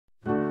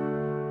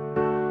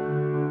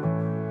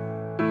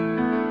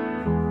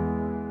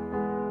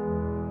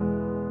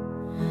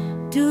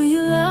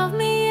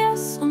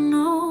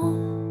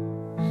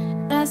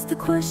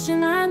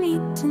question I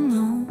need to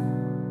know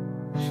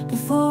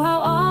before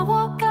I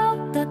walk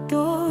out that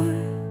door.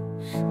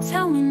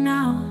 Tell me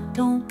now,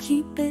 don't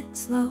keep it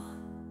slow.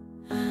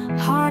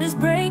 Heart is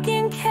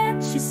breaking,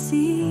 can't you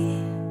see?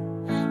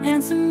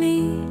 Answer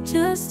me,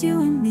 just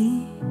you and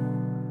me.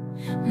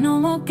 No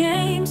more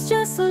games,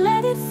 just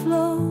let it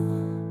flow.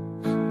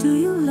 Do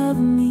you love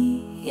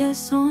me,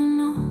 yes or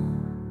no?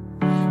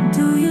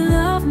 Do you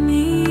love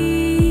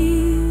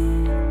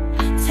me?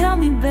 Tell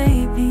me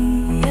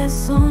baby,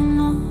 yes or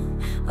no?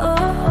 Oh,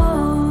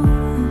 oh,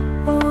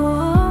 oh,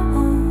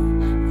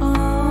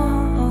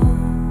 oh, oh.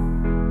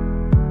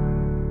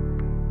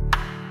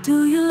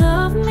 Do you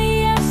love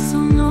me, yes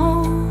or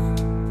no?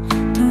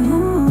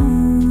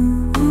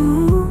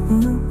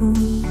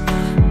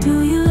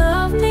 Do you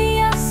love me,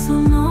 yes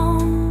or no?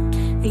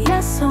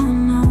 Yes or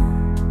no?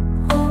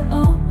 Oh,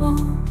 oh,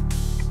 oh.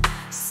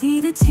 See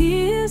the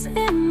tears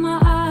in my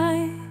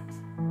eyes,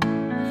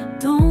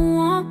 don't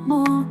want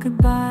more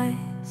goodbyes.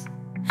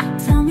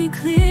 Tell me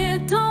clear,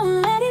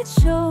 don't let it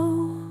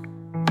show.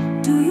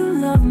 Do you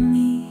love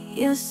me,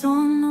 yes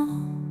or no?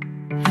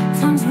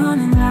 Time's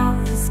running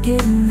out, it's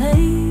getting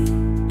late.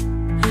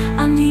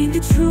 I need the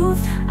truth,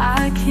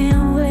 I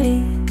can't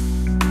wait.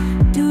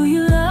 Do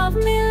you love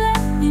me,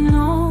 let me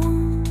know.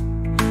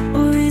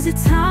 Or is it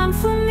time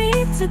for me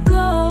to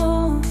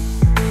go?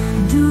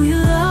 Do you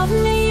love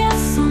me,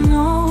 yes or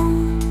no?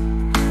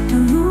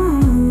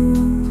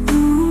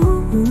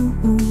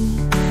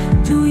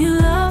 Do you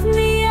love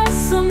me,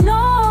 yes or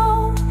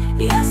no?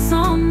 Yes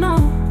or no?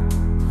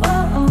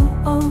 Oh, oh,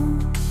 oh.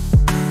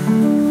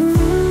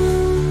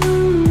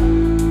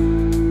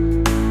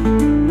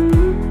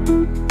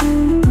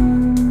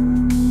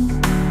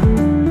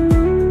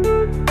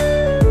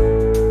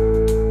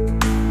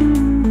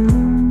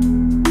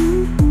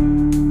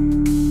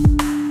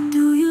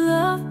 Do you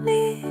love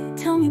me?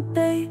 Tell me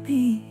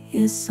baby,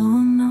 yes or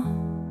no?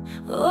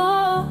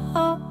 Oh,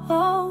 oh,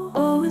 oh,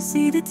 oh.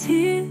 See the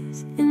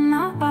tears in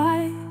my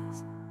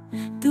eyes.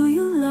 Do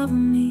you love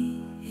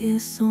me,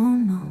 yes or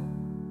no?